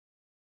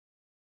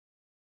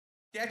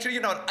Yeah, actually, you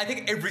know, I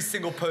think every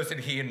single person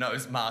here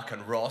knows Mark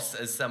and Ross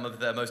as some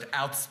of the most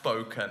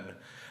outspoken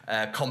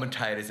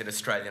commentators in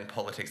Australian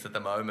politics at the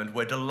moment.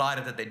 We're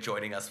delighted that they're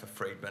joining us for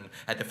Friedman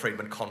at the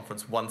Friedman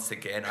conference once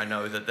again. I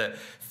know that the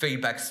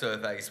feedback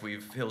surveys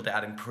we've filled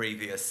out in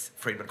previous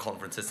Friedman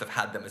conferences have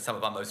had them as some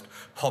of our most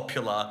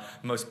popular,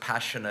 most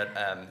passionate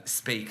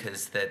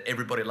speakers that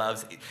everybody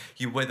loves.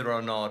 You, whether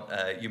or not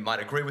you might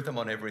agree with them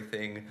on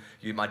everything,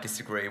 you might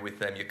disagree with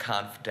them, you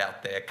can't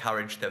doubt their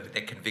courage, their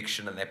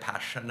conviction and their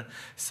passion.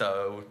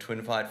 So to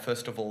invite,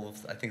 first of all,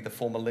 I think the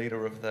former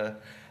leader of the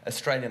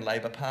Australian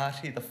Labor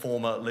Party, the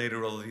former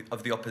leader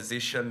of the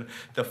opposition,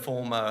 the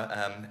former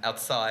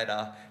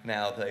outsider,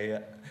 now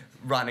the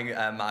running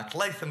Mark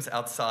Latham's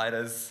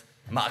outsiders,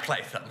 Mark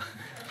Latham.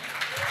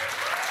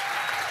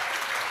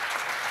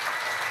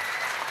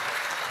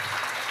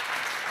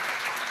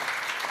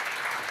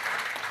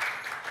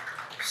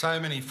 So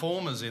many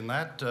formers in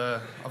that.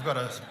 I've got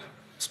to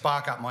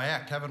spark up my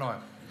act, haven't I?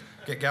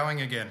 Get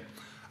going again.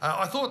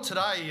 I thought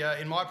today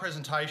in my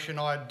presentation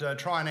I'd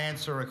try and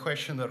answer a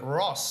question that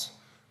Ross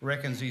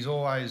reckons he's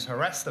always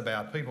harassed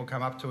about. People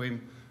come up to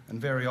him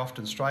and very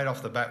often straight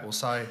off the bat will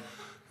say,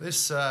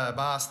 this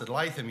bastard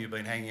Latham you've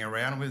been hanging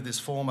around with, this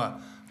former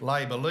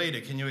Labor leader,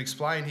 can you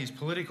explain his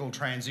political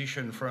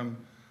transition from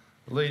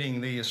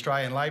leading the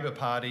Australian Labor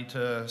Party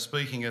to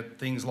speaking at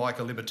things like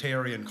a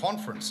Libertarian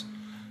conference?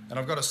 And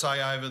I've got to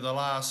say, over the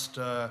last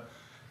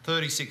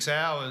 36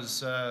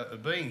 hours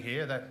of being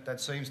here,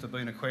 that seems to have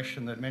been a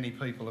question that many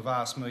people have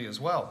asked me as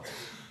well.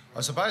 I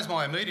suppose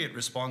my immediate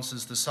response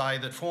is to say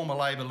that former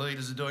Labor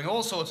leaders are doing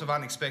all sorts of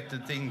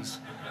unexpected things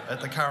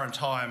at the current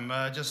time.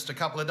 Just a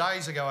couple of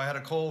days ago I had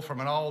a call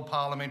from an old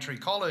parliamentary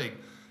colleague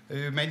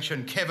who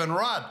mentioned Kevin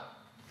Rudd.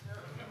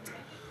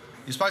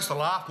 You're supposed to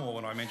laugh more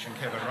when I mention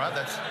Kevin Rudd.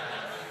 That's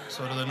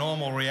sort of the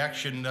normal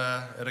reaction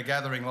at a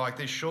gathering like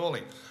this,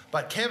 surely.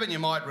 But Kevin, you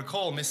might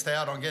recall, missed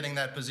out on getting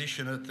that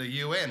position at the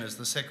UN as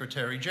the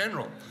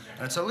Secretary-General.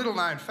 And it's a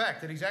little-known fact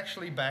that he's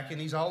actually back in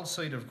his old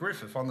seat of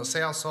Griffith on the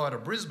south side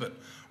of Brisbane,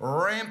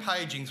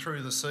 rampaging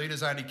through the seat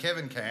as only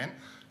Kevin can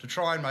to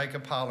try and make a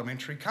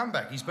parliamentary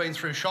comeback. He's been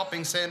through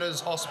shopping centres,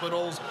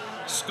 hospitals,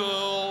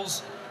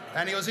 schools,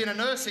 and he was in a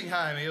nursing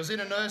home. He was in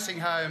a nursing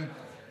home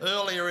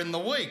earlier in the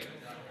week.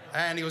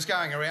 And he was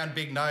going around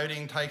big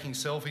noting, taking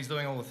selfies,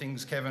 doing all the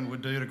things Kevin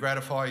would do to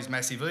gratify his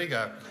massive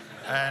ego.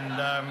 And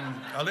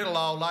a little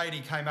old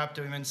lady came up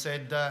to him and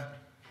said,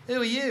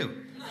 who are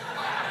you?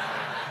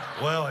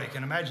 Well, you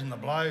can imagine the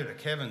blow to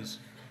Kevin's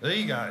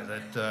ego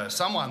that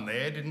someone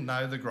there didn't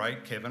know the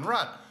great Kevin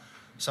Rudd.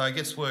 So he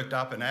gets worked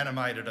up and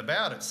animated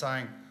about it,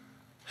 saying,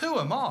 who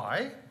am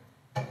I?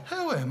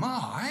 Who am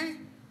I?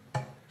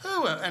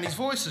 Who am... And his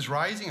voice is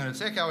raising and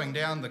it's echoing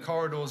down the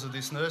corridors of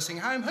this nursing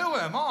home. Who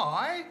am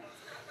I?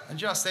 And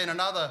just then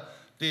another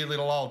dear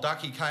little old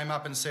ducky came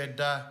up and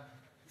said,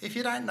 if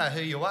you don't know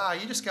who you are,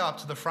 you just go up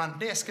to the front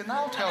desk and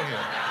they'll tell you.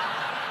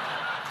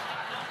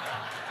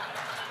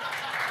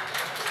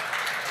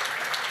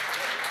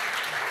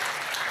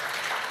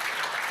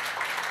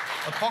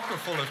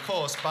 Apocryphal, of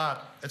course,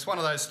 but it's one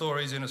of those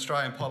stories in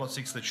Australian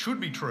politics that should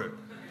be true.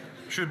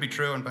 Should be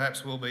true and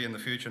perhaps will be in the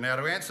future. Now,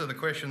 to answer the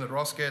question that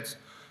Ross gets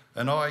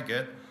and I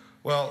get,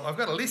 well, I've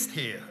got a list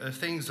here of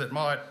things that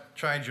might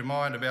change your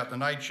mind about the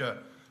nature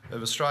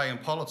of Australian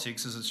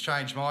politics as it's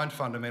changed mine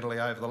fundamentally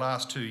over the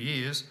last 2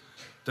 years.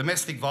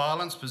 Domestic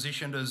violence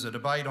positioned as a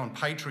debate on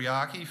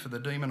patriarchy for the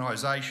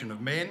demonisation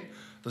of men,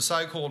 the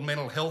so-called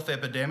mental health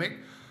epidemic,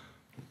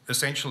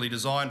 essentially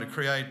designed to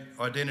create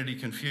identity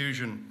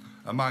confusion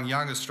among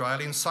young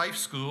Australians, safe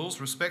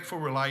schools, respectful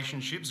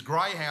relationships,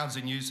 greyhounds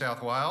in New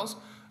South Wales,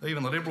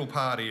 even the Liberal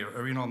Party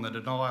are in on the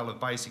denial of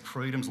basic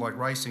freedoms like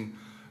racing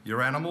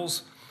your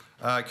animals.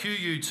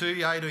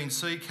 QU2,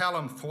 18C,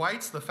 Callum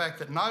Thwaites, the fact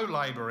that no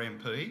Labor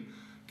MP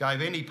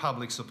gave any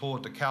public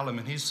support to Callum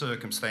in his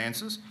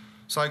circumstances,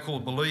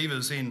 so-called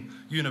believers in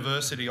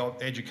university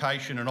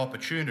education and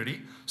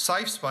opportunity,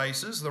 safe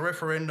spaces, the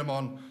referendum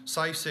on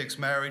safe-sex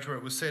marriage where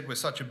it was said we're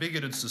such a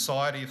bigoted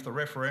society if the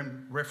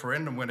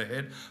referendum went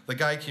ahead, the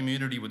gay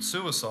community would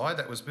suicide.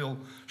 That was Bill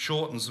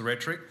Shorten's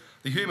rhetoric.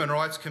 The Human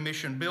Rights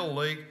Commission, Bill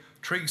Leak,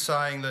 Trigg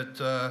saying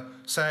that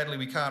sadly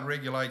we can't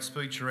regulate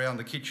speech around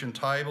the kitchen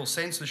table,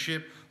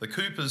 censorship, the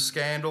Coopers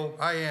scandal,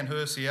 Ayan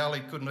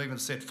Hirsi-Ali couldn't even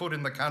set foot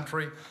in the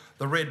country,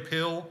 the red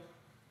pill,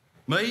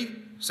 me,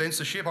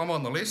 censorship, I'm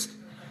on the list,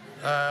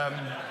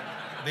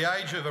 the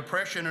age of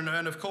oppression,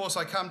 and of course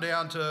I come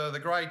down to the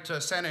great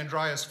San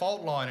Andreas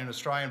fault line in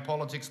Australian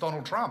politics,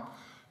 Donald Trump,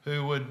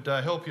 who would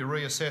help you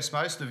reassess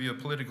most of your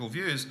political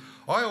views.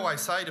 I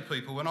always say to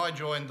people, when I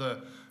joined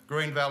the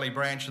Green Valley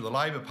branch of the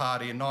Labor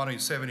Party in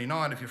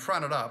 1979, if you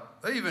front it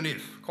up, even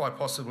if, quite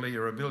possibly,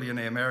 you're a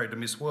billionaire married to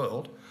Miss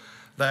World,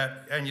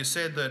 and you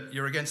said that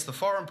you're against the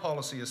foreign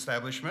policy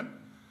establishment,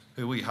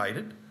 who we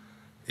hated,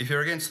 if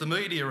you're against the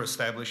media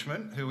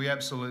establishment, who we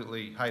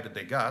absolutely hated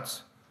their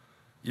guts,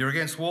 you're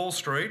against Wall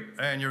Street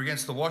and you're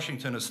against the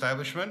Washington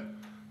establishment,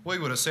 we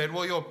would have said,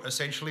 well, you're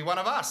essentially one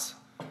of us.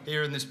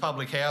 here in this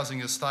public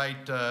housing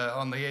estate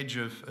on the edge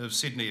of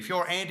Sydney. If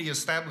you're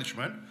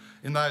anti-establishment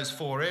in those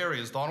 4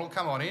 areas, Donald,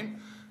 come on in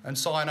and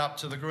sign up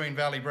to the Green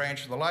Valley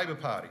branch of the Labor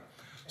Party.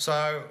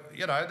 So,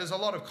 you know, there's a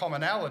lot of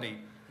commonality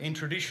in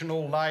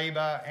traditional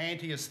Labor,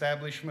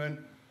 anti-establishment,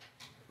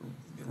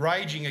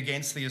 raging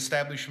against the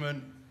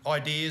establishment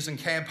ideas and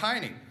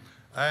campaigning.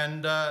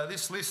 And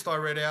this list I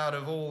read out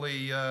of all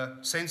the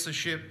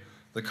censorship,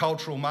 the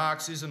cultural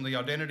Marxism, the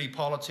identity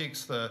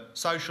politics, the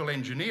social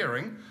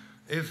engineering,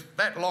 if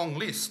that long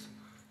list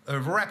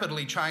of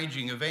rapidly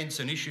changing events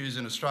and issues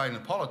in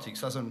Australian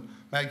politics doesn't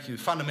make you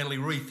fundamentally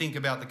rethink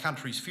about the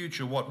country's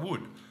future, what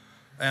would?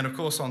 And of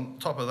course, on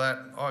top of that,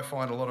 I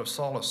find a lot of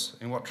solace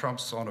in what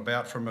Trump's on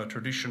about from a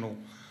traditional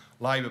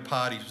Labor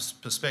Party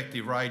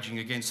perspective, raging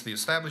against the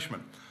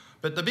establishment.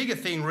 But the bigger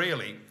thing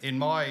really, in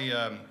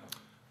my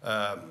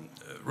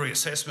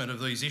reassessment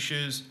of these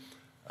issues,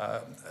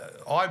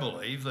 I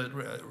believe that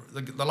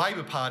the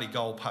Labor Party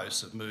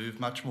goalposts have moved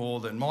much more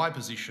than my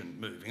position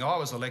moving. I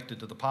was elected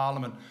to the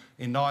Parliament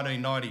in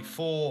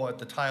 1994 at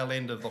the tail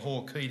end of the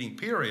Hawke-Keating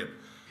period.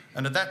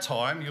 And at that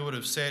time, you would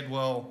have said,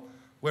 well,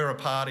 we're a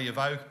party of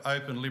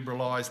open,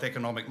 liberalised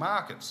economic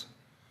markets.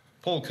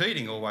 Paul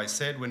Keating always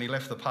said when he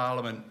left the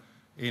Parliament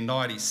in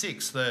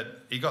 96 that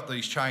he got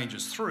these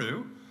changes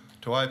through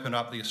to open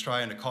up the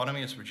Australian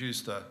economy. It's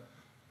produced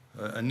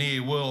a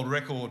near world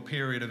record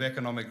period of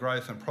economic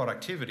growth and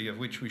productivity, of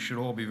which we should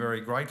all be very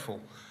grateful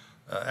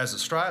as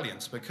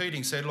Australians. But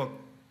Keating said, look,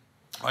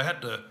 I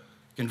had to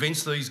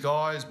convince these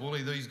guys,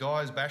 bully these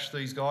guys, bash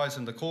these guys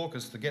in the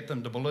caucus to get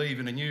them to believe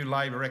in a new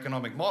Labor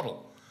economic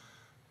model.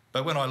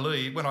 But when I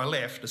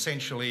left,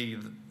 essentially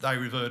they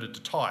reverted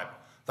to type.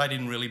 They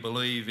didn't really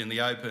believe in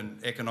the open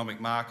economic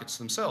markets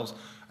themselves.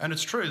 And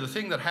it's true, the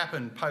thing that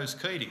happened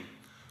post-Keating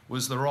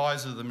was the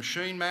rise of the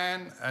machine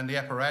man and the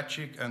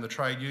apparatchik and the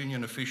trade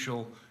union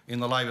official in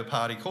the Labor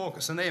Party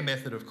caucus. And their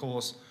method, of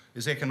course,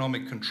 is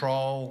economic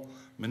control,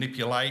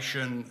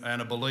 manipulation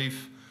and a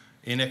belief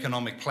in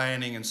economic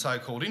planning and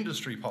so-called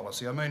industry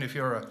policy. I mean, if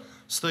you're a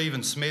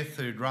Stephen Smith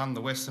who'd run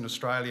the Western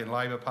Australian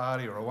Labor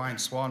Party, or a Wayne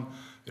Swan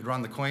who'd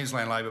run the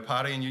Queensland Labor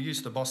Party, and you're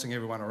used to bossing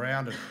everyone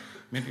around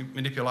and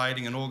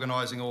manipulating and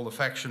organising all the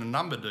faction and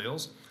number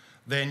deals,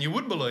 then you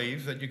would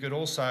believe that you could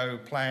also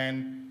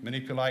plan,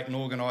 manipulate and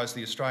organise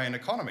the Australian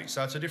economy.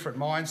 So it's a different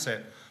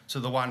mindset to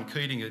the one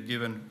Keating had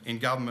given in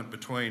government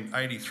between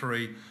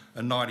 83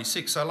 and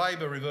 96. So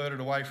Labor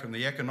reverted away from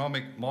the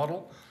economic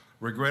model,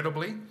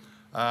 regrettably.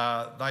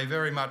 They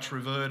very much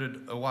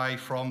reverted away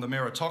from the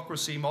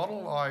meritocracy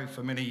model. I,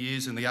 for many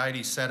years in the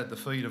 80s, sat at the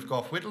feet of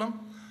Gough Whitlam,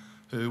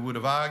 who would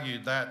have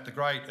argued that the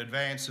great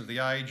advance of the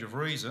age of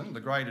reason,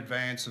 the great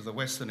advance of the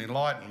Western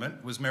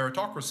Enlightenment, was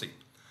meritocracy.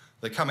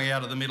 That coming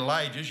out of the Middle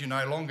Ages, you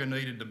no longer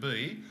needed to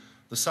be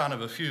the son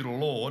of a feudal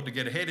lord to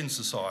get ahead in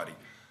society.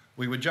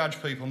 We would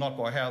judge people not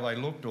by how they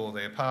looked or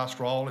their past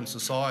role in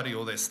society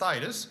or their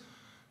status.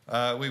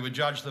 We would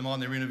judge them on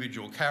their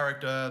individual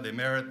character, their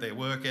merit, their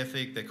work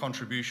ethic, their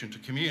contribution to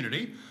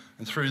community.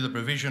 And through the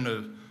provision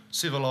of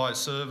civilised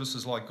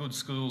services like good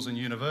schools and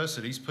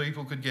universities,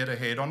 people could get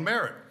ahead on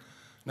merit.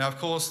 Now, of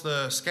course,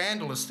 the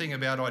scandalous thing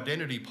about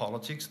identity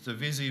politics,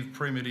 divisive,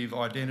 primitive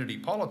identity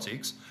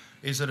politics,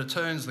 is that it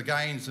turns the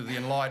gains of the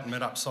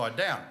Enlightenment upside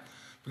down.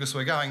 Because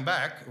we're going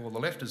back, or the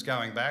left is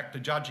going back, to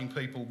judging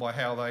people by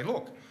how they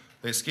look.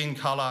 Their skin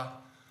colour,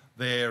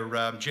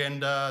 their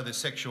gender, their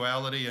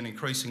sexuality, and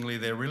increasingly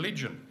their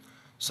religion.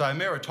 So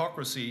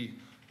meritocracy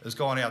has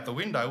gone out the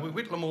window.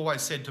 Whitlam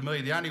always said to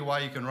me, the only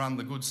way you can run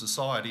the good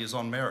society is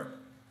on merit.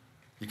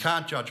 You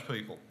can't judge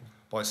people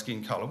by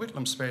skin colour.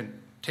 Whitlam spent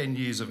 10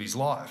 years of his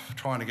life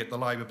trying to get the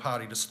Labor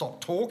Party to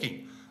stop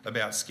talking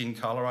about skin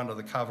colour under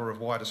the cover of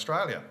White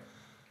Australia.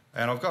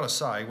 And I've got to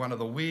say, one of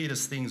the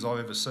weirdest things I've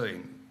ever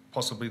seen,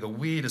 possibly the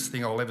weirdest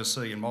thing I'll ever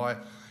see in my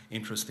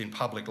interest in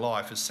public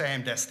life, is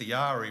Sam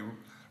Dastyari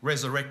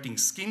resurrecting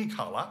skin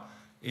colour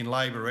in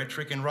Labor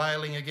rhetoric and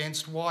railing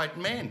against white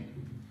men.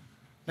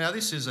 Now,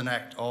 this is an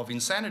act of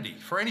insanity.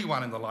 For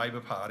anyone in the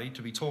Labor Party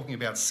to be talking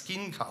about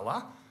skin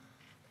colour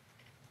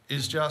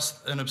is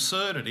just an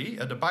absurdity,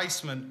 a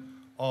debasement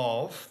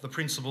of the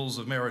principles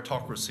of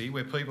meritocracy,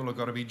 where people have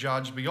got to be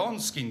judged beyond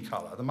skin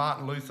colour. The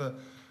Martin Luther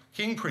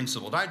King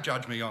principle, don't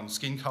judge me on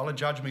skin colour,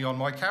 judge me on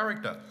my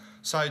character.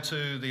 So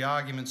too the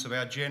arguments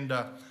about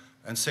gender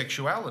and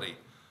sexuality.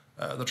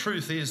 The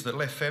truth is that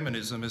left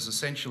feminism is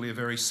essentially a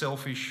very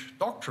selfish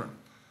doctrine.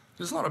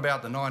 It's not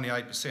about the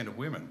 98% of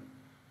women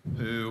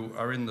who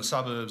are in the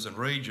suburbs and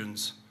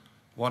regions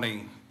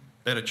wanting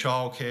better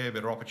childcare,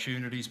 better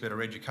opportunities,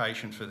 better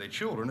education for their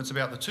children. It's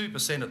about the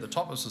 2% at the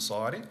top of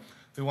society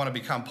who want to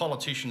become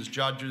politicians,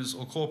 judges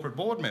or corporate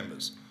board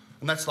members.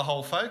 And that's the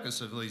whole focus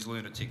of these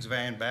lunatics,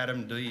 Van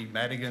Badham, Dee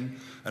Madigan,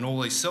 and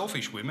all these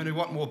selfish women who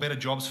want more better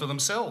jobs for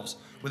themselves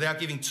without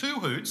giving two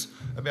hoots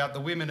about the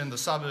women in the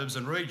suburbs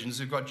and regions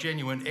who've got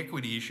genuine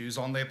equity issues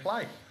on their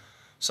plate.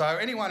 So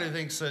anyone who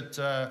thinks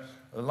that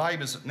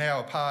Labor's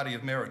now a party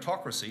of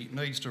meritocracy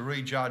needs to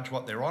rejudge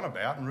what they're on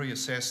about and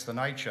reassess the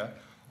nature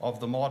of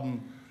the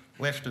modern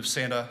left of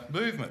centre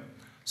movement.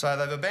 So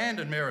they've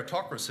abandoned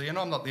meritocracy, and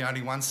I'm not the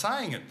only one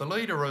saying it. The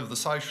leader of the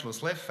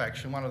socialist left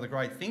faction, one of the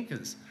great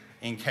thinkers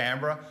in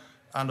Canberra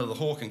under the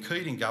Hawke and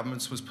Keating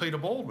governments, was Peter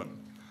Baldwin.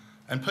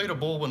 And Peter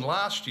Baldwin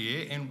last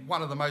year, in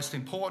one of the most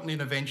important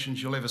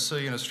interventions you'll ever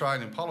see in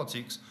Australian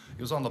politics,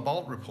 he was on the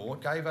Bolt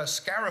report, gave a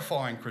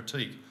scarifying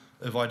critique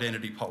of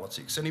identity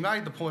politics. And he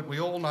made the point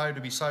we all know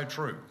to be so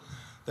true,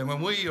 that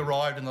when we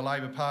arrived in the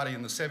Labor Party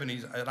in the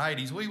 70s and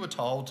 80s, we were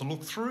told to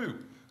look through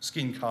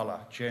skin colour,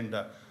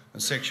 gender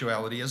and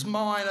sexuality as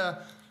minor,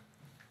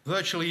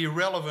 virtually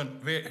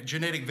irrelevant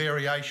genetic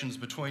variations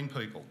between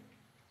people.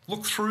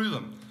 Look through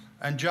them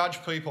and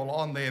judge people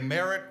on their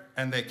merit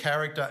and their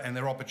character and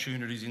their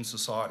opportunities in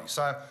society.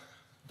 So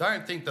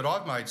don't think that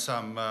I've made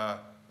some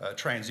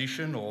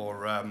transition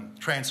or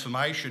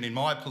transformation in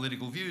my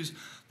political views.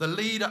 The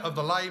leader of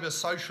the Labor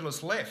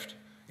socialist left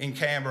in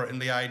Canberra in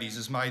the 80s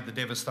has made the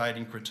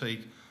devastating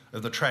critique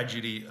of the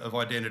tragedy of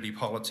identity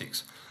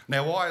politics.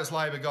 Now, why has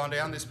Labor gone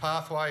down this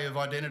pathway of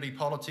identity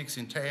politics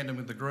in tandem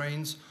with the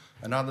Greens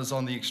and others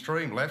on the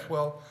extreme left?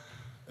 Well,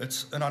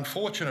 it's an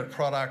unfortunate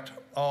product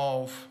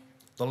of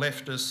the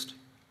leftist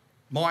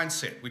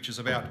mindset, which is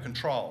about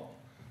control,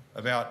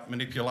 about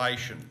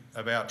manipulation,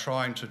 about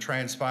trying to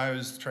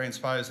transpose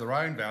their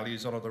own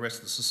values onto the rest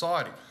of the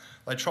society.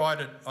 They tried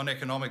it on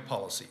economic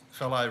policy,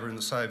 fell over in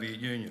the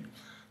Soviet Union.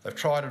 They've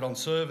tried it on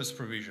service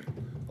provision,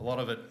 a lot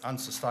of it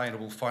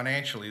unsustainable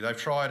financially. They've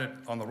tried it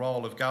on the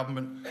role of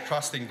government.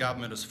 Trust in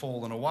government has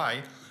fallen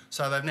away.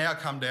 So they've now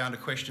come down to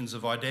questions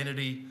of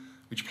identity,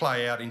 which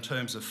play out in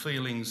terms of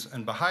feelings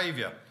and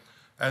behaviour.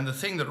 And the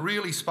thing that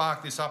really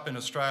sparked this up in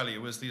Australia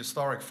was the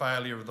historic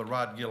failure of the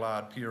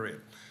Rudd-Gillard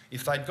period.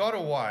 If they'd got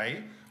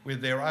away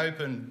with their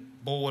open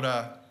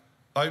border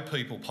boat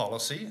people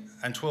policy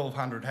and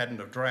 1,200 hadn't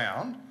have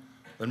drowned,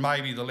 then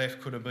maybe the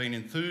left could have been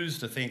enthused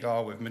to think,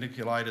 oh, we've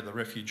manipulated the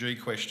refugee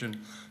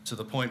question to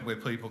the point where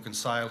people can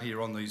sail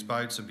here on these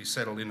boats and be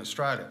settled in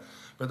Australia.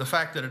 But the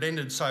fact that it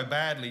ended so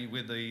badly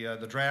with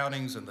the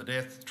drownings and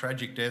the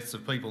tragic deaths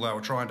of people they were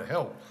trying to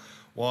help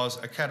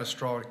was a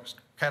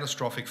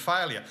catastrophic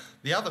failure.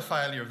 The other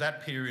failure of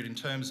that period in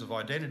terms of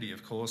identity,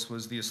 of course,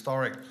 was the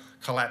historic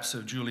collapse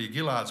of Julia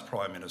Gillard's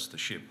prime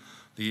ministership.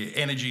 The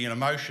energy and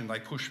emotion they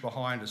pushed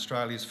behind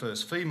Australia's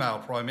first female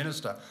prime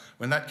minister,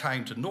 when that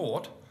came to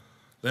naught,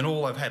 then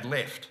all they've had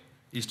left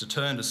is to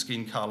turn to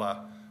skin colour,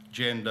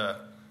 gender,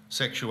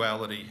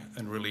 sexuality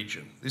and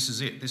religion. This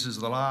is it. This is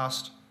the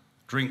last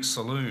drink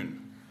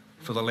saloon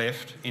for the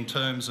left in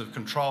terms of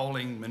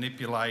controlling,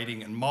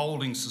 manipulating and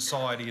moulding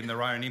society in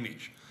their own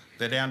image.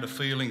 They're down to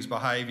feelings,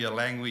 behaviour,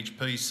 language,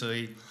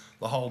 PC,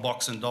 the whole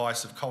box and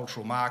dice of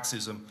cultural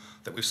Marxism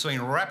that we've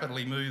seen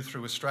rapidly move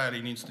through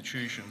Australian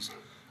institutions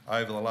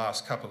over the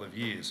last couple of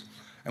years.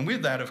 And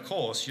with that, of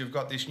course, you've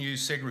got this new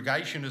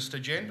segregationist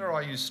agenda.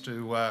 I used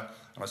to, and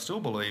I still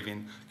believe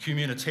in,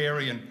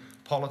 communitarian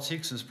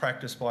politics as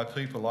practised by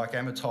people like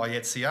Amitai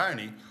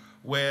Etzioni,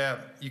 where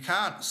you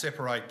can't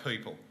separate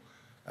people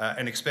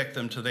and expect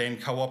them to then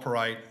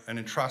cooperate and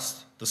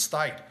entrust the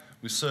state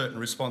with certain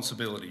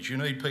responsibilities. You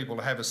need people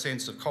to have a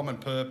sense of common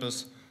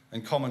purpose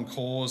and common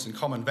cause and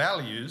common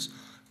values,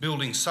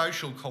 building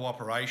social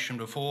cooperation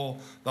before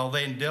they'll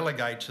then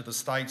delegate to the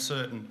state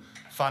certain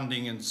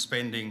funding and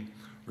spending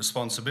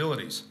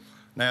responsibilities.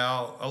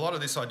 Now, a lot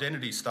of this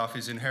identity stuff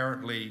is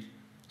inherently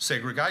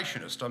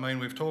segregationist. I mean,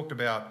 we've talked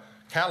about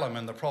Callum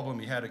and the problem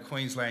he had at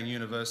Queensland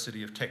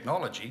University of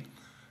Technology,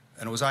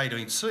 and it was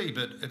 18C,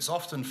 but it's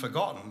often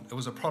forgotten it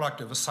was a product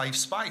of a safe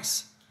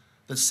space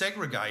that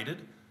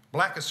segregated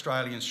black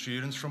Australian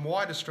students from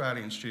white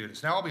Australian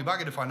students. Now, I'll be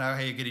buggered if I know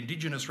how you get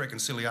Indigenous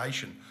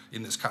reconciliation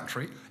in this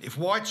country. If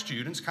white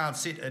students can't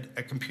sit at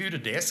a computer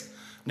desk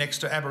next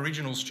to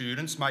Aboriginal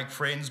students, make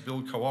friends,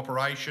 build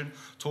cooperation,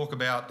 talk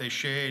about their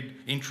shared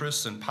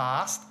interests and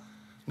past.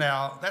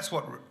 Now, that's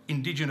what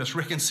Indigenous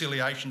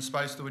reconciliation is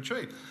supposed to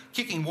achieve.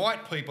 Kicking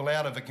white people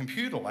out of a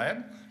computer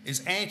lab is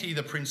anti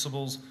the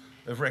principles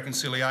of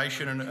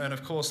reconciliation and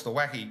of course, the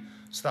wacky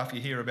stuff you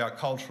hear about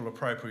cultural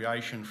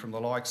appropriation from the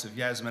likes of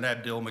Yasmin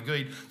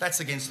Abdel-Magid, that's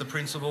against the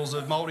principles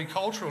of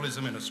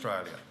multiculturalism in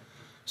Australia.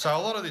 So a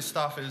lot of this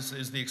stuff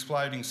is the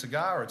exploding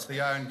cigar, it's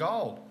the own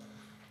gold.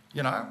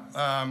 You know,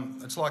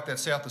 it's like that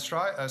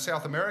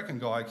South American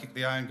guy who kicked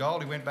the own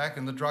gold. He went back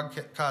and the drug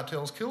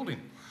cartels killed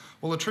him.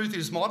 Well, the truth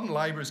is modern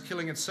Labor is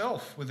killing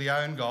itself with the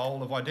own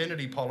goal of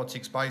identity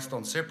politics based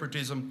on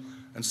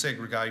separatism and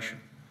segregation.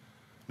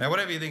 Now,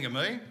 whatever you think of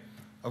me,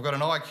 I've got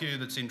an IQ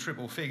that's in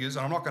triple figures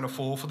and I'm not going to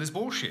fall for this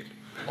bullshit.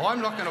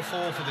 I'm not going to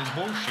fall for this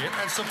bullshit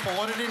and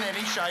support it in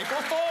any shape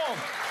or form.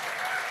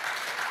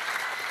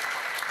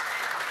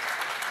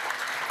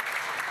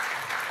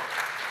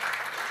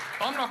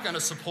 I'm not going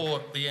to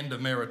support the end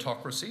of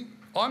meritocracy.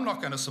 I'm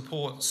not going to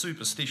support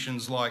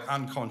superstitions like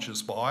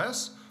unconscious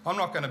bias. I'm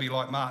not going to be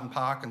like Martin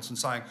Parkinson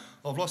saying,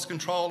 I've lost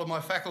control of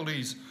my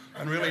faculties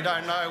and really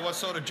don't know what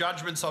sort of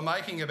judgments I'm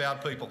making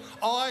about people.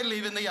 I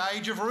live in the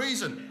age of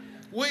reason.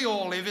 We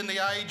all live in the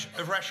age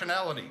of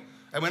rationality.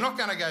 And we're not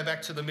going to go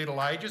back to the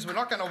Middle Ages. We're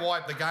not going to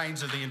wipe the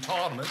gains of the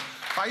entitlement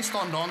based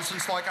on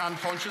nonsense like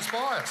unconscious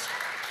bias.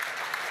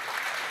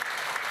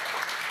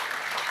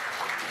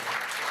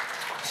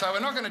 So we're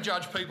not going to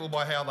judge people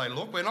by how they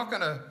look. We're not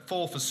going to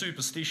fall for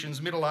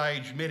superstitions,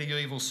 middle-age,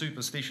 medieval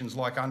superstitions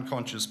like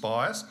unconscious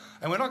bias.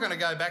 And we're not going to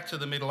go back to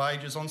the Middle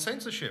Ages on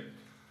censorship,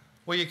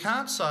 where you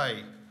can't say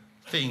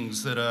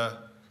things that are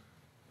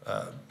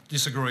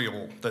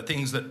disagreeable, that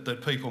things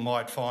that people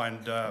might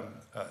find,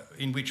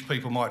 in which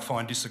people might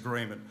find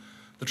disagreement.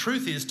 The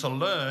truth is, to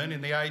learn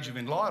in the age of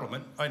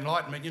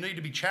enlightenment, you need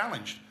to be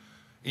challenged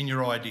in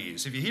your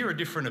ideas. If you hear a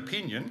different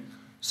opinion,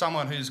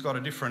 someone who's got a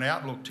different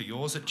outlook to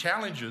yours, it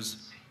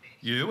challenges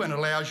you and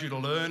allows you to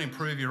learn,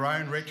 improve your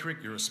own rhetoric,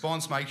 your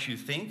response makes you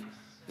think.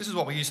 This is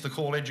what we used to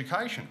call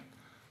education.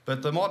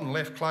 But the modern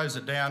left closed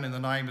it down in the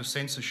name of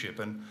censorship.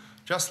 And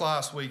just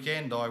last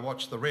weekend, I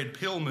watched the Red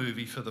Pill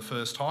movie for the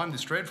first time,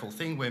 this dreadful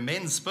thing where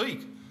men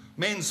speak.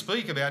 Men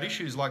speak about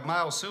issues like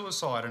male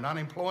suicide and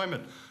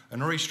unemployment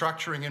and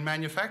restructuring in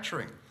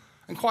manufacturing.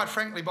 And quite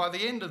frankly, by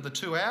the end of the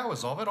 2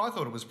 hours of it, I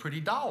thought it was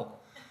pretty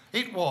dull.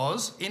 It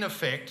was, in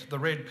effect, the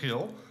red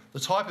pill, the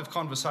type of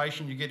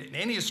conversation you get in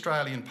any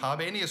Australian pub,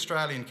 any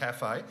Australian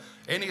cafe,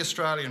 any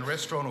Australian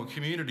restaurant or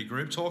community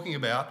group talking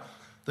about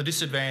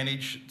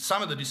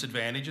some of the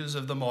disadvantages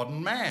of the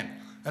modern man.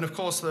 And of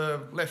course,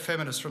 the left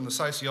feminists from the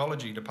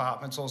sociology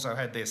departments also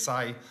had their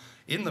say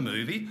in the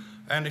movie.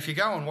 And if you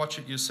go and watch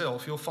it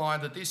yourself, you'll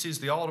find that this is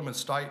the ultimate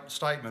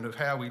statement of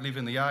how we live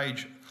in the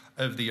age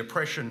of the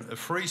oppression of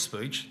free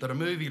speech, that a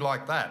movie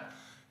like that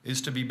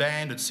is to be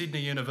banned at Sydney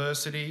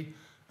University,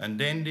 and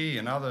Dendy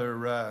and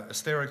other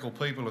hysterical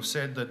people have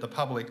said that the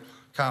public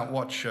can't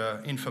watch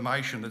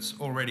information that's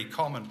already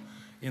common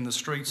in the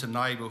streets and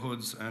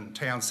neighbourhoods and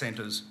town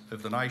centres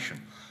of the nation.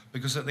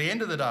 Because at the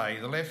end of the day,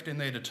 the left, in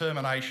their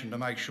determination to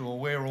make sure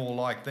we're all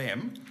like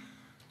them,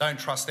 don't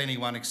trust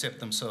anyone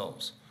except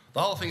themselves. The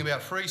whole thing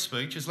about free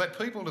speech is let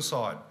people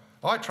decide.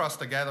 I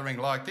trust a gathering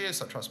like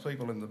this. I trust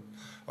people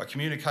I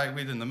communicate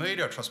with in the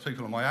media. I trust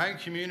people in my own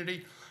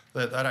community.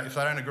 That if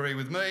they don't agree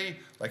with me,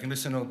 they can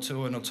listen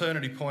to an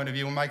alternative point of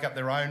view and make up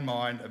their own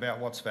mind about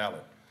what's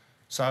valid.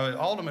 So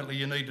ultimately,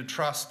 you need to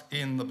trust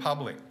in the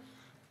public.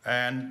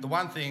 And the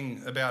one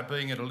thing about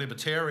being at a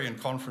libertarian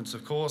conference,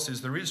 of course,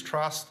 is there is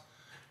trust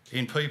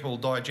in people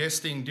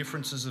digesting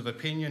differences of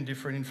opinion,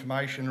 different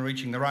information, and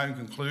reaching their own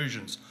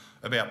conclusions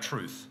about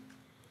truth.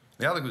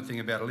 The other good thing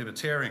about a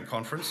libertarian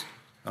conference,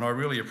 and I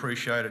really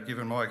appreciate it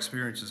given my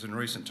experiences in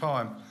recent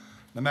time,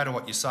 no matter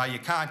what you say, you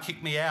can't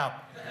kick me out.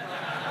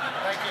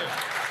 Thank you.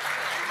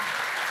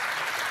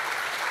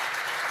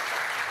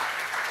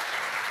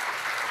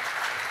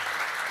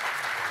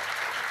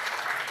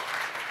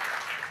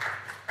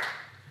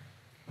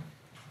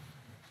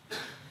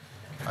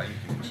 You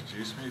can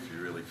introduce me if you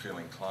really feel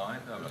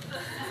inclined.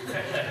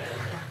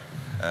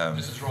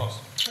 Mrs. Ross.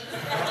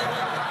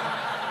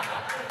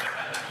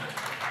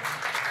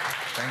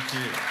 Thank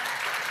you.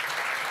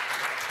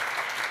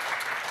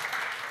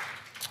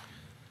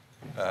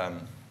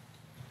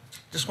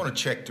 Just want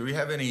to check. Do we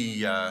have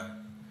any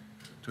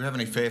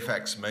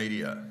Fairfax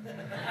media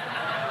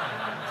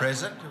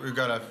present? We've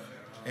got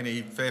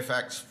any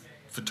Fairfax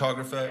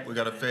photographer? We've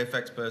got a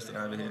Fairfax person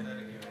over here.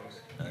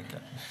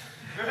 Okay.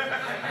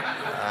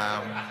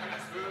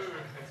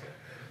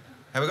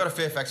 Have we got a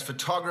Fairfax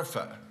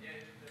photographer?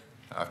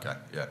 Okay.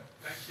 Yeah.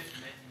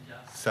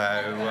 So,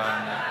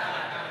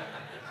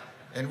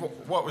 and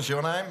what was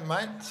your name,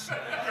 mate?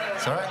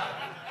 Sorry.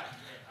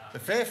 The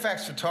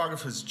Fairfax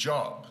photographer's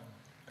job.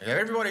 Okay,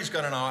 everybody's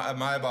got a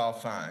mobile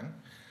phone.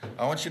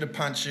 I want you to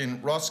punch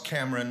in Ross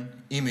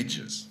Cameron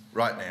images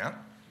right now.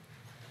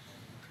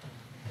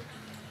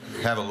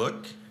 Have a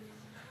look,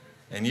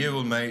 and you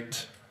will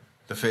meet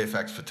the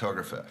Fairfax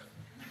photographer.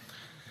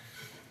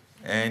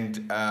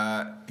 And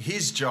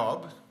his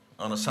job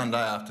on a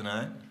Sunday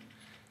afternoon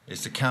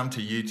is to come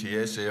to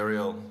UTS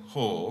Aerial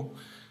Hall,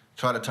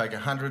 try to take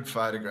 100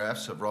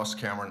 photographs of Ross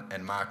Cameron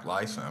and Mark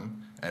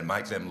Latham and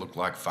make them look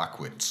like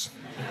fuckwits.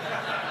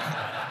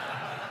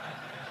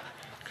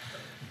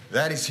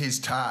 That is his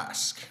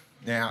task.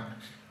 Now,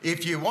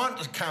 if you want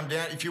to come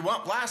down,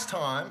 last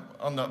time,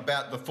 on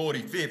about the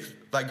 45th,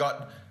 they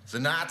got the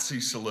Nazi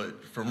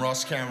salute from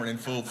Ross Cameron in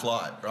full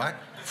flight, right?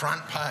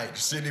 Front page,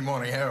 Sydney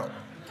Morning Herald.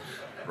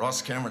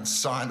 Ross Cameron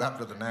signed up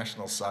to the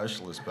National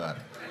Socialist Party.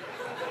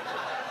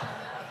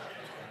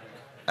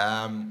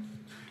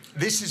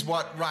 This is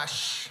what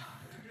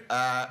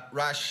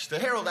the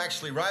Herald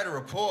actually wrote a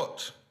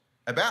report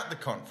about the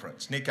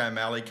conference. Nick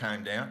O'Malley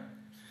came down.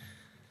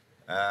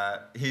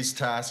 His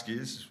task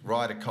is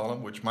write a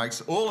column which makes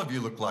all of you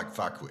look like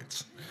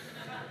fuckwits.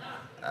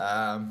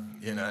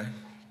 You know,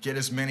 get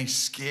as many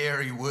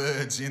scary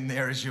words in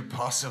there as you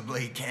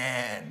possibly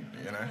can,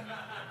 you know.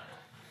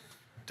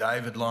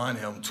 David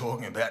Leinhelm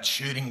talking about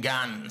shooting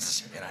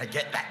guns, you know,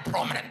 get that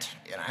prominent,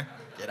 you know,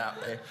 get up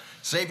there.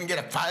 So you can get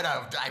a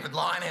photo of David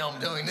Leinhelm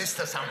doing this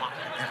to someone,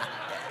 you know.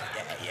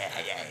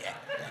 Yeah.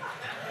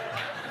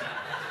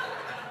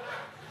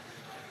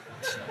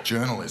 It's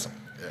journalism,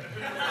 yeah.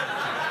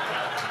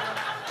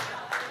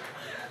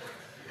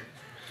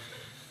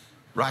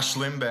 Rush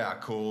Limbaugh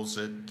calls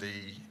it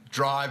the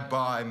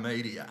drive-by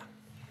media.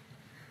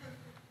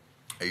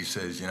 He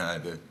says, you know,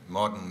 the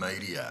modern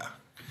media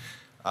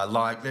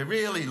they're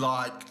really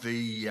like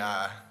the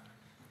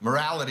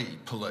morality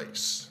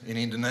police in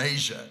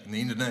Indonesia, in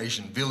the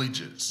Indonesian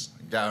villages.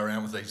 They go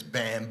around with these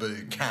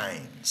bamboo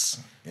canes,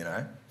 you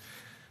know,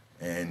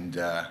 and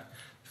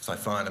if they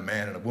find a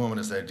man and a woman,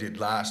 as they did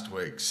last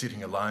week,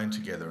 sitting alone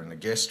together in a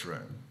guest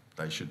room,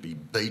 they should be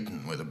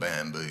beaten with a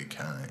bamboo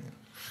cane.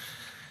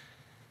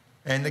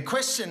 And the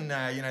question,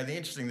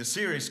 the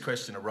serious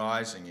question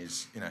arising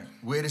is,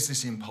 where does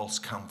this impulse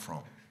come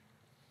from?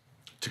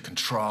 To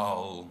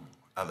control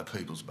other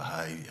people's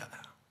behaviour,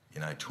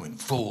 to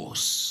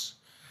enforce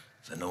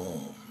the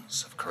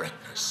norms of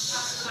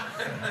correctness.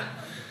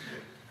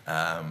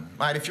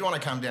 Mate, if you want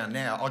to come down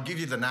now, I'll give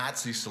you the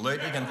Nazi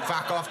salute. You can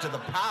fuck off to the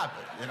pub,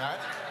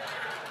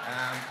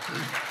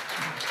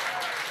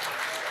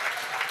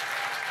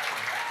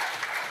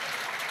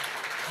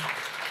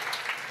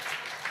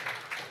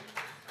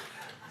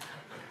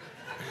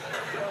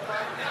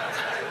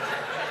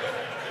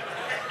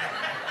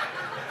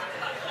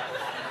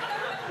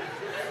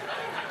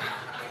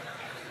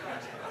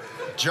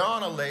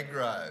 John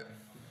Allegro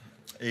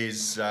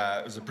was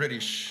a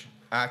British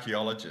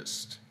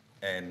archaeologist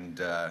and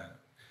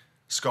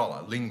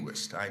scholar,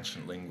 linguist,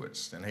 ancient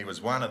linguist, and he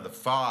was one of the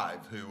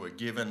 5 who were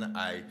given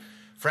a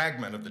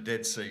fragment of the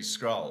Dead Sea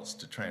Scrolls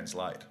to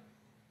translate.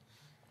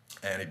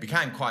 And he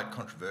became quite a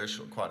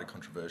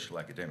controversial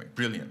academic,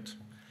 brilliant.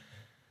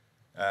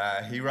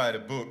 He wrote a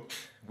book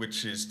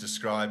which is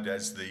described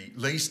as the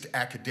least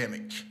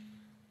academic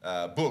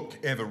book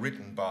ever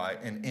written by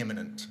an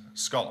eminent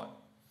scholar,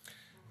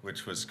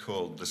 which was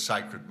called The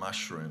Sacred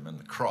Mushroom and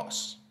the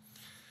Cross.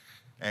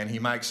 And he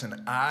makes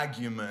an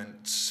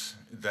argument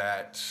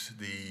that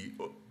the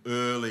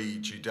early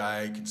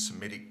Judaic and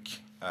Semitic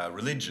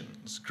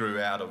religions grew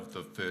out of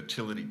the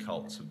fertility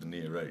cults of the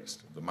Near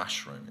East, the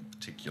mushroom in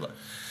particular.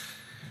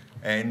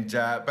 And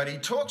but he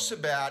talks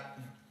about,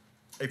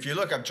 if you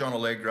look up John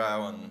Allegro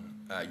on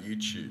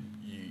YouTube,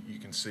 you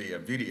can see a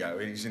video.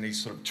 He's in his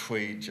sort of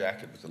tweed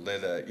jacket with the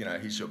leather.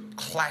 He's your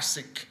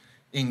classic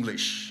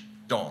English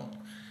Don.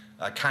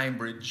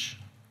 Cambridge,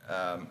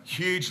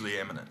 hugely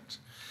eminent.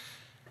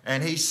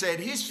 And he said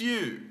his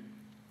view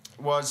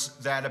was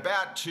that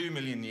about 2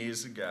 million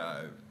years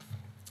ago,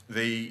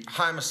 the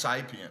Homo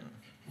sapien,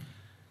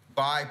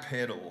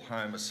 bipedal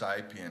Homo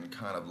sapien,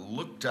 kind of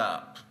looked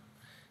up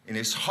in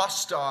this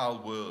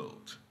hostile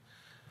world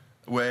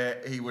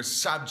where he was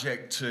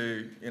subject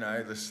to,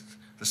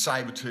 the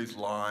saber-toothed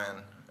lion,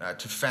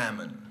 to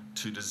famine,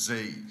 to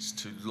disease,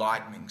 to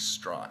lightning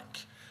strike,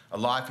 a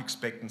life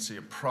expectancy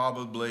of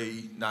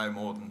probably no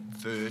more than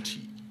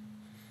 30.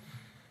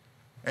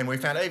 And we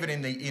found even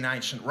in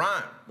ancient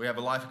Rome, we have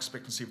a life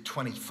expectancy of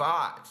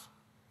 25.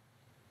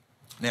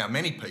 Now,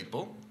 many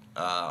people,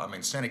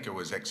 Seneca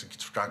was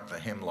executed the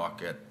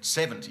hemlock at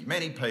 70.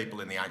 Many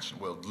people in the ancient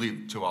world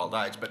lived to old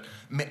age, but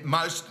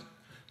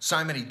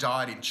so many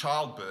died in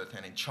childbirth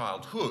and in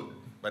childhood.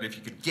 But if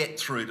you could get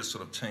through to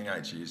sort of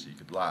teenage years, you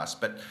could last.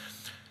 But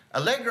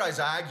Allegro's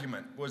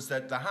argument was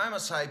that the Homo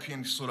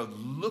sapiens sort of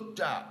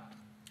looked up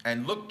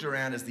and looked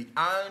around as the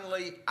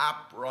only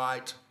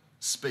upright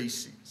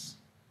species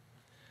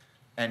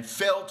and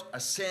felt a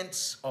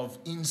sense of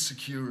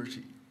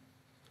insecurity,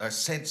 a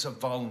sense of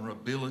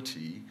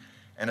vulnerability,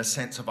 and a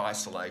sense of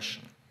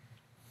isolation.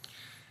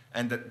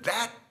 And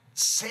that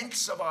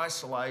sense of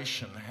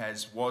isolation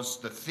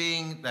was the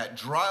thing that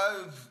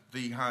drove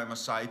the Homo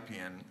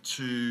sapien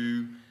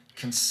to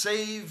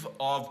conceive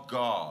of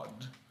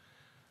God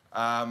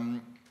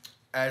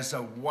as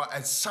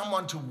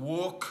someone to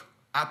walk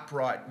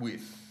upright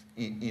with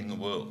in the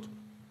world.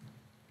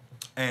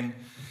 And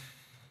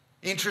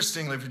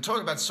interestingly, if you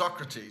talk about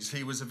Socrates,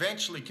 he was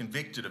eventually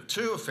convicted of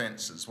 2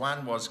 offences.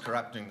 One was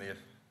corrupting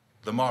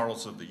the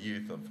morals of the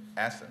youth of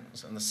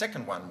Athens, and the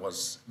second one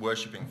was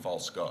worshipping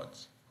false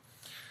gods,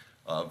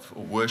 or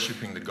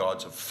worshipping the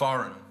gods of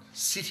foreign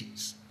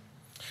cities.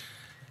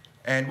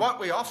 And what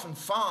we often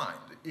find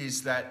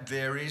is that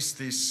there is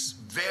this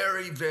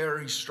very,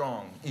 very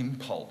strong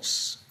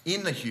impulse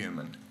in the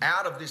human,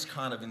 out of this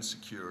kind of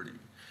insecurity,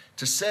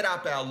 to set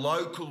up our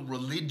local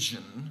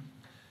religion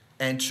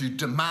and to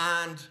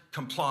demand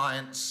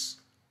compliance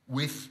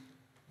with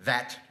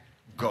that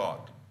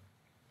God.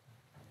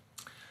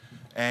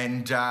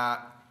 And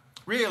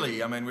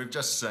really, we've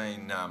just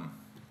seen,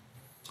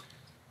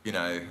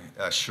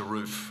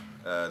 Sharif,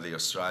 the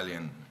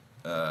Australian,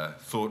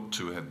 thought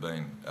to have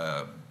been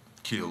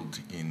killed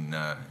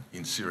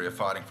in Syria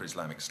fighting for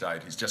Islamic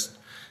State. He's just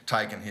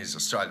taken his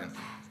Australian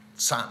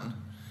son,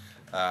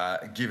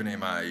 given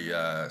him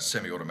a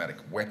semi-automatic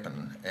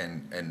weapon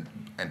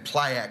and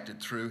play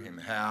acted through him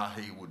how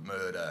he would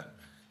murder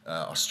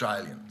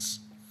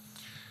Australians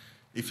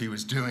if he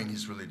was doing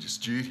his religious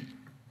duty.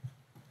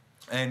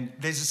 And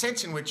there's a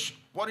sense in which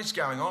what is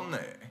going on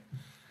there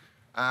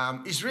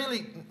is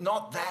really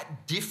not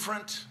that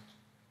different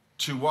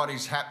to what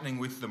is happening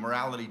with the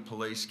morality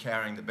police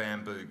carrying the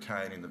bamboo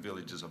cane in the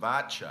villages of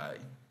Aceh,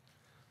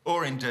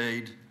 or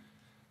indeed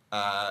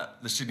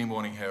the Sydney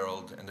Morning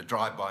Herald and the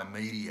drive-by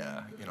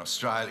media in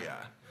Australia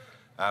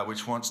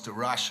which wants to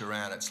rush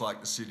around. It's like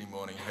the Sydney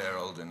Morning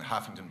Herald and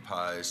Huffington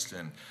Post,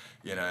 and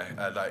you know,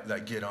 they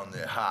get on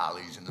their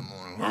Harleys in the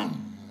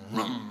morning, you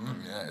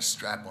know,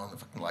 strap on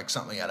like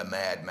something out of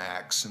Mad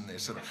Max, and they're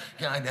sort of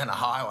going down a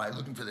highway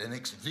looking for their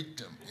next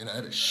victim, you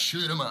know, to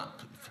shoot them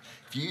up.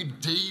 If you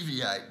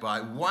deviate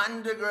by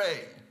 1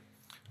 degree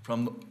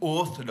from the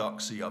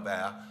orthodoxy of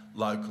our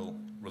local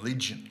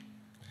religion.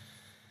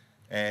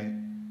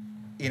 And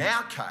in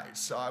our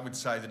case, I would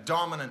say the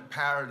dominant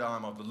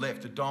paradigm of the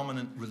left, the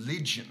dominant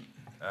religion,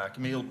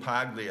 Camille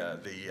Paglia,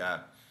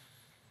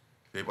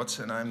 the what's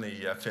her name,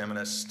 the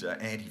feminist,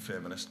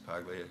 anti-feminist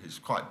Paglia, who's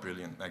quite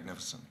brilliant,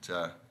 magnificent.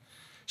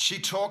 She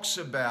talks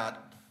about,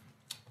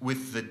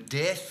 with the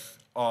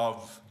death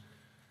of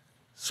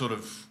sort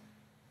of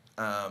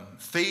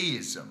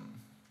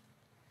theism,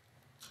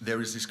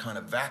 there is this kind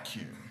of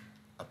vacuum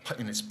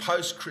in its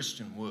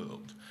post-Christian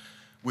world,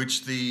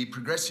 which the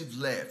progressive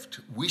left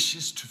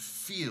wishes to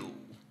fill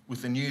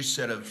with a new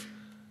set of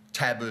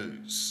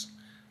taboos,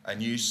 a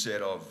new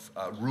set of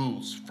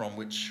rules from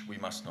which we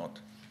must not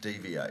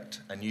deviate,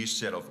 a new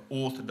set of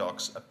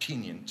orthodox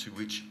opinion to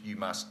which you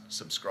must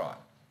subscribe.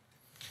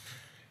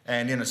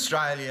 And in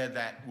Australia,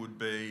 that would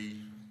be,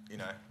 you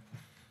know,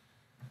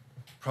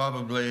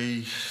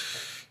 probably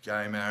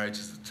gay marriage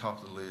is the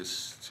top of the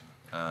list.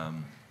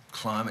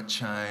 Climate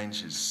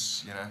change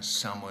is, you know,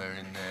 somewhere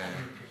in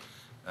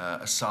there.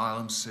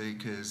 Asylum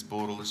seekers,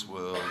 borderless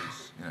world,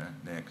 you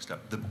know, next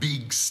up. The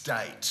big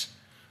state.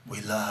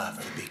 We love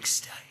the big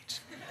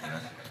state. You know?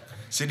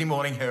 Sydney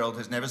Morning Herald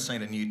has never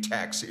seen a new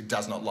tax it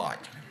does not like,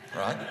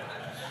 right?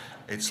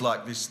 It's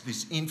like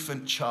this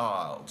infant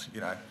child,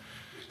 you know.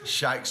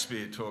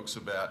 Shakespeare talks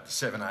about the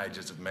 7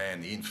 ages of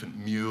man, the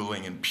infant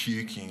mewling and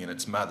puking in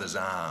its mother's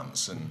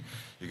arms, and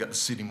you've got the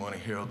Sydney Morning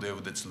Herald there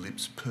with its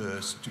lips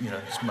pursed, you know,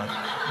 its mother.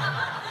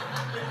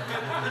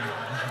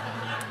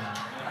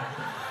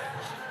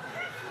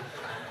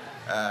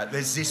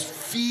 There's this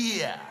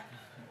fear,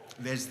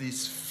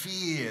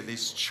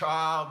 this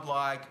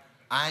childlike,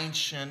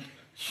 ancient,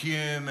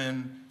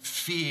 human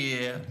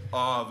fear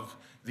of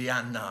the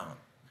unknown.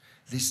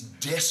 This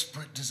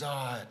desperate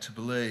desire to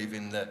believe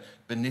in the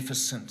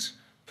beneficent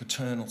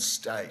paternal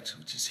state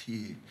which is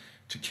here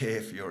to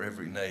care for your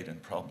every need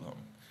and problem.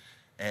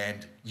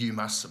 And you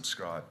must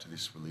subscribe to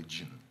this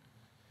religion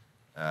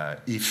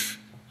if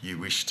you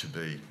wish to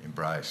be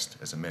embraced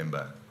as a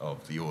member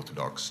of the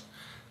orthodox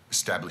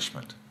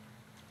establishment.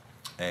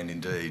 And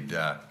indeed,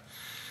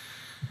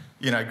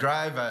 you know,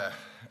 Graver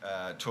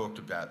talked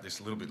about this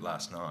a little bit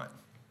last night.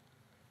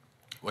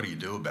 What do you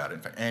do about it?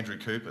 In fact, Andrew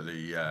Cooper,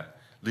 the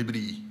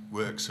Liberty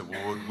Works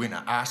Award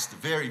winner, asked a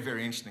very,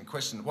 very interesting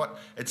question.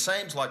 It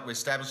seems like we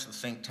establish the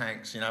think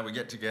tanks, you know, we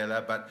get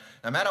together, but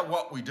no matter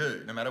what we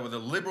do, no matter whether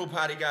the Liberal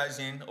Party goes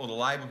in or the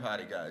Labor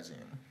Party goes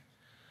in,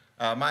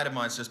 a mate of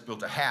mine's just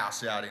built a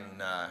house out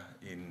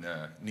in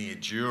near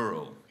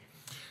Dural,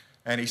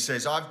 and he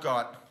says, I've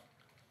got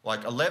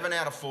like 11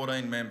 out of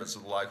 14 members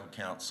of the local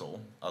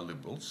council are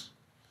Liberals.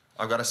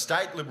 I've got a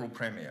state Liberal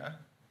Premier,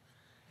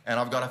 and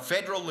I've got a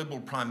federal Liberal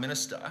Prime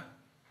Minister,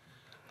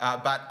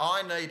 but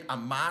I need a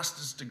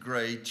master's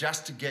degree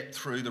just to get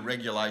through the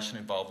regulation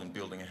involved in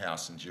building a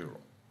house in Dural.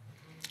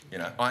 You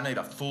know, I need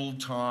a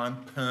full-time,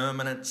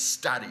 permanent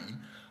study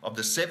of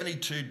the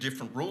 72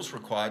 different rules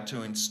required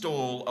to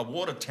install a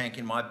water tank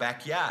in my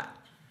backyard.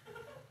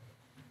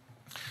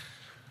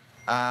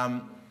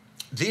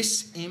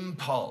 This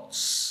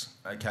impulse,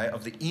 okay,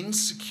 of the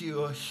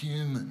insecure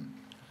human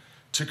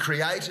to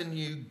create a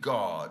new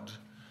God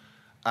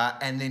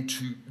and then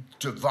to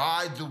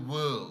divide the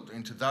world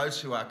into those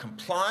who are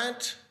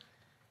compliant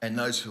and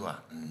those who are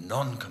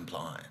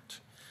non-compliant.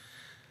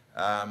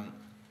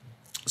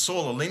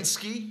 Saul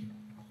Alinsky,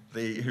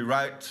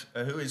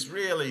 who is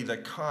really the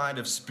kind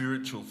of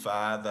spiritual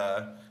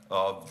father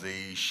of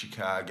the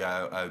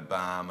Chicago,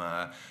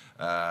 Obama,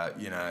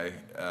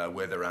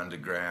 Weather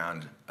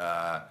Underground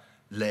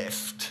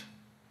left,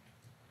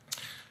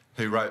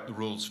 who wrote the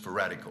rules for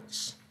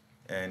radicals.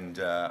 And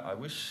I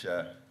wish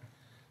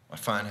my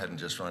phone hadn't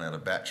just run out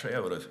of battery. I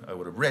would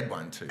have read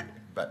one to you.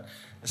 But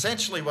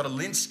essentially what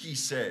Alinsky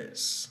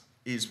says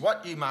is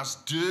what you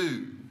must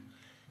do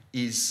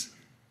is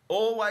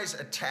always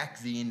attack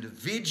the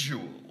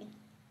individual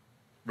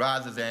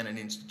rather than an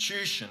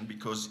institution,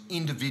 because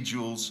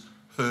individuals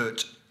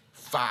hurt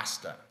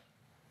faster.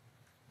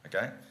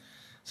 Okay?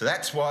 So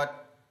that's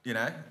what, you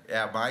know,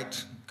 our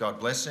mate, God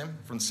bless him,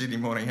 from the Sydney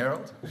Morning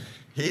Herald,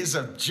 his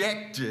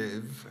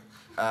objective,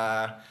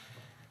 the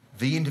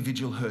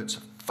individual hurts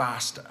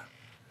faster.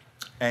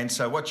 And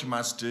so what you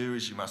must do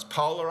is you must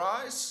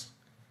polarise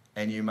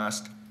and you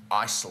must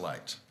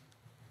isolate.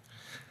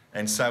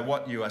 And so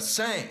what you are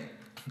seeing,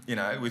 you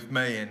know, with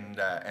me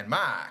and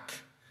Mark,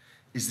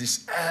 is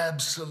this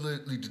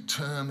absolutely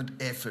determined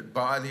effort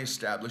by the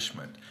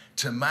establishment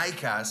to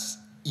make us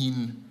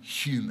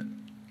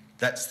inhuman.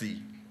 That's the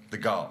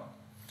goal.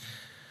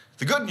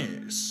 The good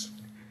news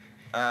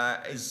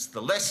is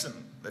the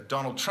lesson that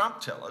Donald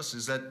Trump tells us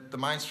is that the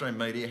mainstream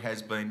media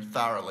has been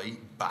thoroughly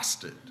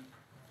busted.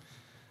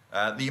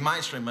 the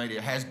mainstream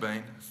media has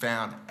been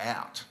found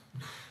out.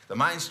 The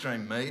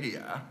mainstream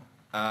media,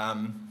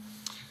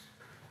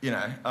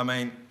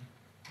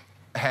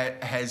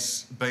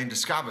 has been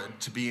discovered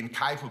to be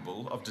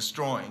incapable of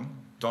destroying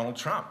Donald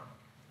Trump.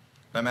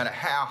 No matter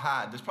how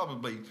hard, there's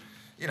probably,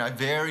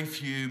 very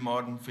few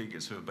modern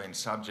figures who have been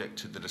subject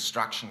to the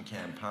destruction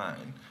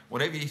campaign.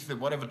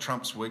 Whatever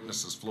Trump's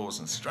weaknesses, flaws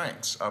and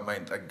strengths,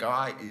 the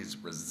guy is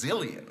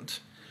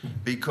resilient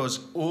because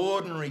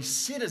ordinary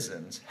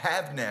citizens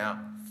have now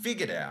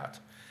figured out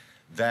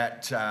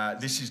that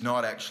this is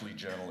not actually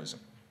journalism.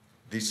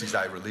 This is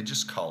a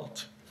religious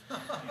cult.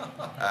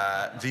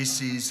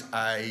 This is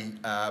a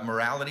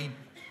morality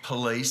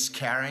police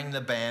carrying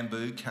the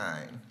bamboo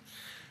cane.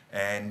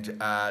 And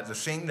the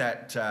thing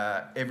that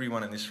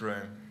everyone in this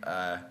room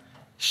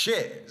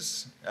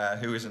shares,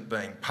 who isn't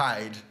being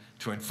paid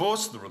to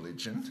enforce the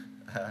religion,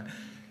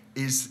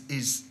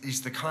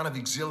 is the kind of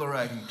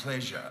exhilarating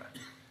pleasure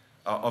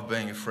of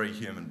being a free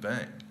human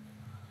being,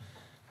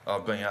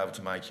 of being able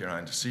to make your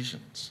own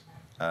decisions,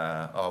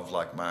 of,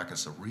 like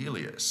Marcus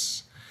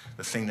Aurelius,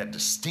 the thing that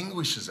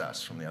distinguishes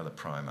us from the other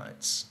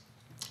primates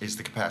is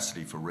the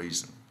capacity for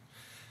reason,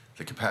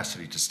 the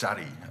capacity to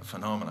study a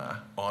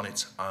phenomena on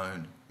its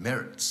own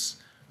merits,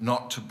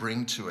 not to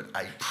bring to it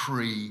a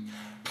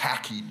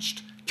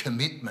pre-packaged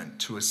commitment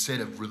to a set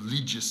of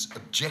religious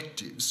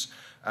objectives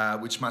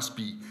which must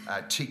be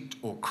ticked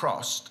or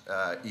crossed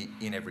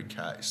in every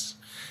case.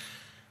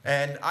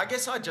 And I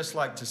guess I'd just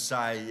like to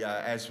say,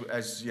 as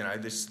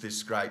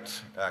this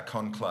great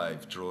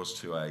conclave draws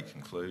to a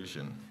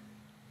conclusion,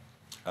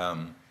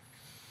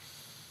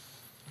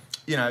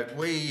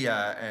 we,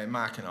 and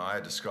Mark and I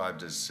are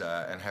described as,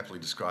 and happily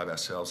describe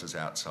ourselves as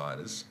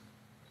outsiders.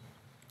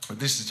 But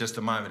this is just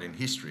a moment in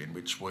history in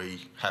which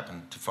we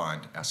happen to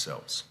find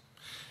ourselves.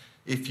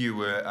 If you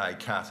were a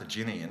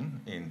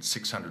Carthaginian in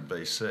 600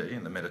 BC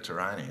in the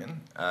Mediterranean,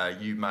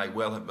 you may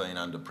well have been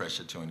under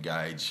pressure to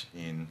engage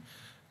in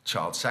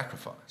child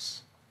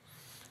sacrifice.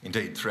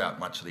 Indeed, throughout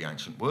much of the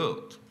ancient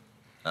world,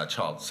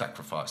 child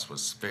sacrifice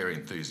was very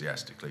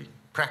enthusiastically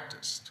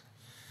practiced.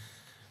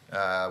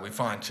 We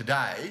find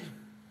today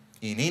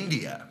in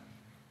India,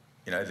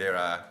 there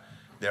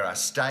are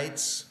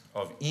states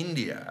of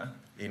India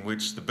in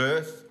which the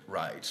birth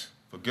rate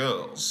for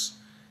girls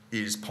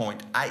is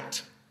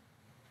 0.8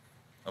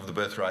 of the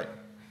birth rate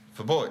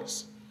for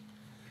boys.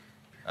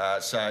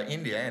 So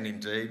India, and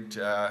indeed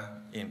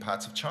in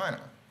parts of China,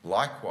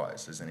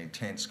 likewise, there's an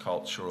intense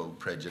cultural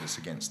prejudice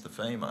against the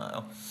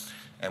female.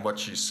 And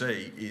what you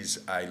see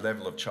is a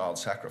level of child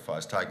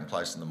sacrifice taking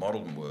place in the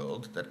modern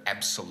world that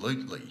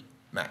absolutely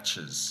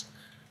matches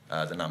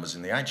the numbers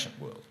in the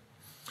ancient world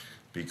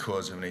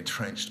because of an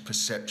entrenched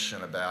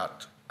perception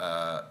about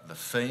the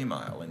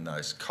female in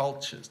those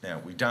cultures. Now,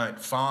 we don't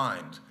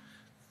find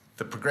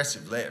the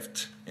progressive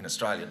left in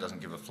Australia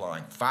doesn't give a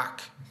flying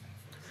fuck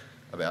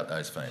about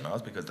those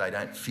females because they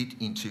don't fit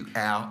into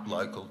our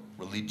local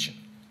religion.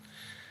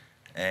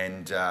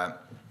 And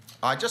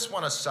I just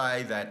want to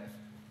say that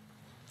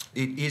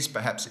it is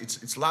perhaps,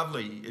 it's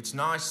lovely, it's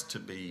nice to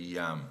be,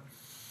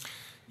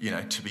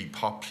 to be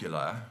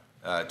popular,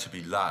 to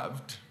be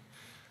loved.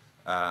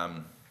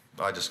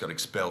 I just got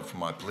expelled from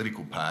my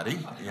political party,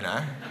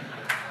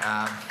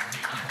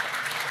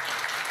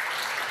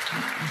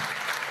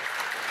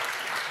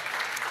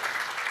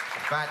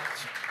 But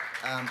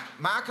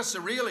Marcus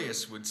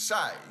Aurelius would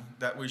say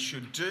that we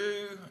should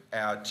do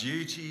our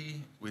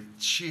duty with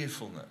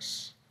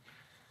cheerfulness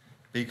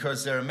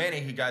because there are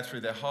many who go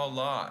through their whole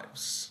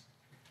lives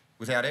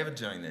without ever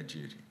doing their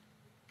duty.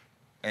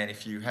 And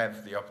if you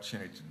have the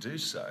opportunity to do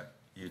so,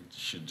 you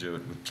should do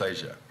it with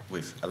pleasure,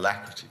 with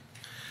alacrity.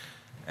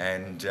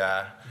 And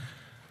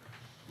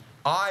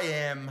I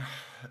am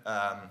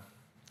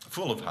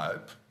full of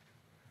hope,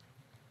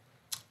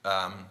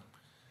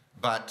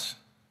 but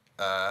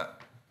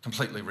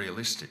completely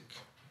realistic.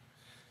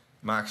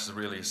 Marcus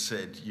Aurelius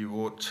said, you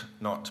ought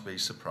not to be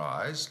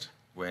surprised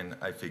when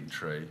a fig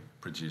tree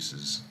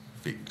produces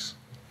figs.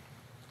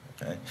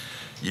 Okay?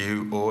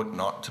 You ought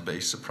not to be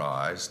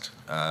surprised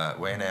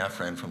when our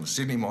friend from the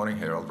Sydney Morning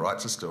Herald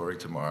writes a story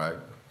tomorrow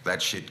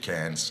that shit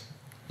cans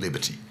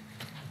liberty.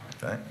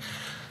 Okay?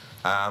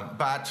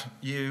 But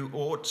you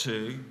ought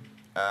to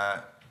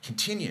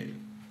continue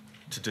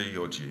to do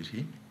your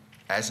duty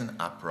as an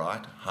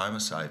upright Homo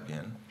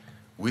sapien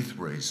with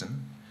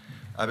reason,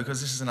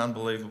 because this is an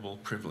unbelievable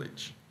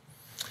privilege.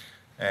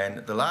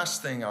 And the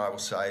last thing I will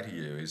say to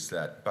you is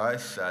that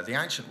both the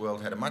ancient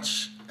world had a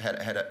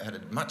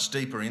much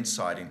deeper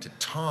insight into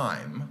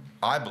time,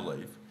 I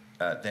believe,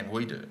 than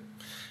we do.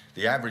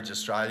 The average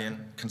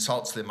Australian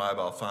consults their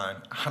mobile phone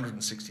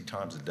 160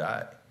 times a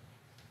day.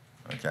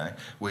 Okay?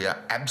 We are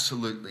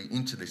absolutely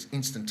into this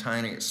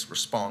instantaneous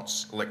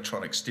response,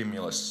 electronic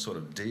stimulus sort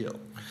of deal.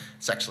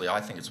 It's actually, I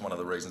think it's one of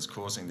the reasons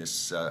causing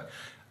this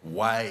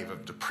wave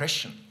of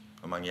depression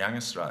among young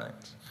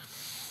Australians.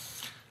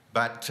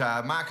 But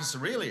Marcus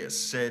Aurelius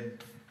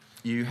said,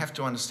 you have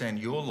to understand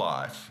your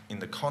life in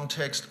the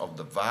context of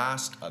the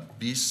vast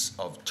abyss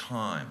of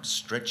time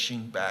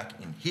stretching back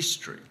in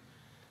history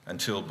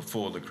until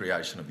before the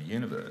creation of the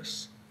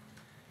universe,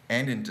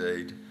 and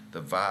indeed the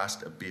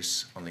vast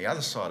abyss on the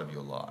other side of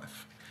your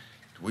life,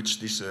 to which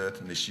this earth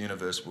and this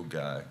universe will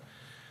go,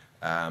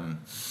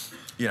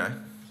 you know,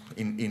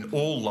 in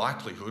all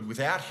likelihood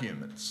without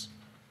humans,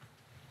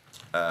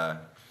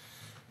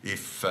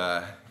 if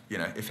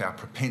our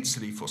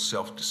propensity for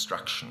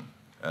self-destruction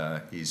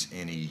is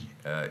any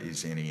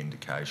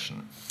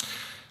indication.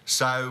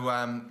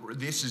 So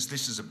this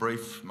is a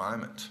brief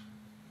moment,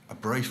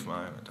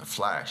 a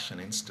flash, an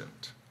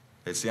instant.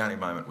 It's the only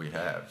moment we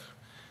have.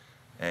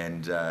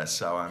 And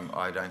so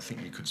I don't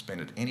think you could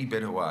spend it any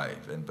better way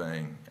than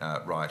being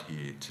right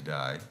here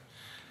today.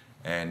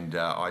 And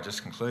I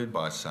just conclude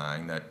by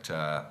saying that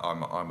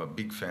I'm a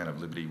big fan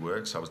of Liberty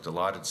Works. I was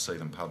delighted to see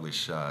them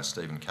publish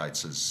Stephen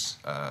Cates's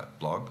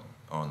blog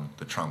on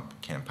the Trump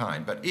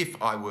campaign. But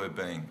if I were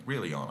being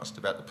really honest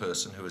about the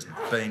person who has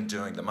been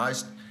doing the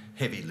most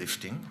heavy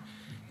lifting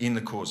in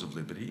the cause of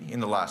liberty in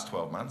the last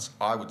 12 months,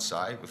 I would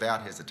say,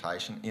 without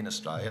hesitation, in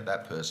Australia,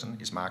 that person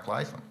is Mark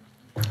Latham.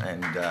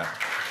 And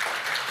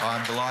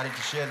I'm delighted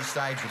to share the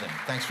stage with him.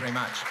 Thanks very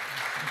much.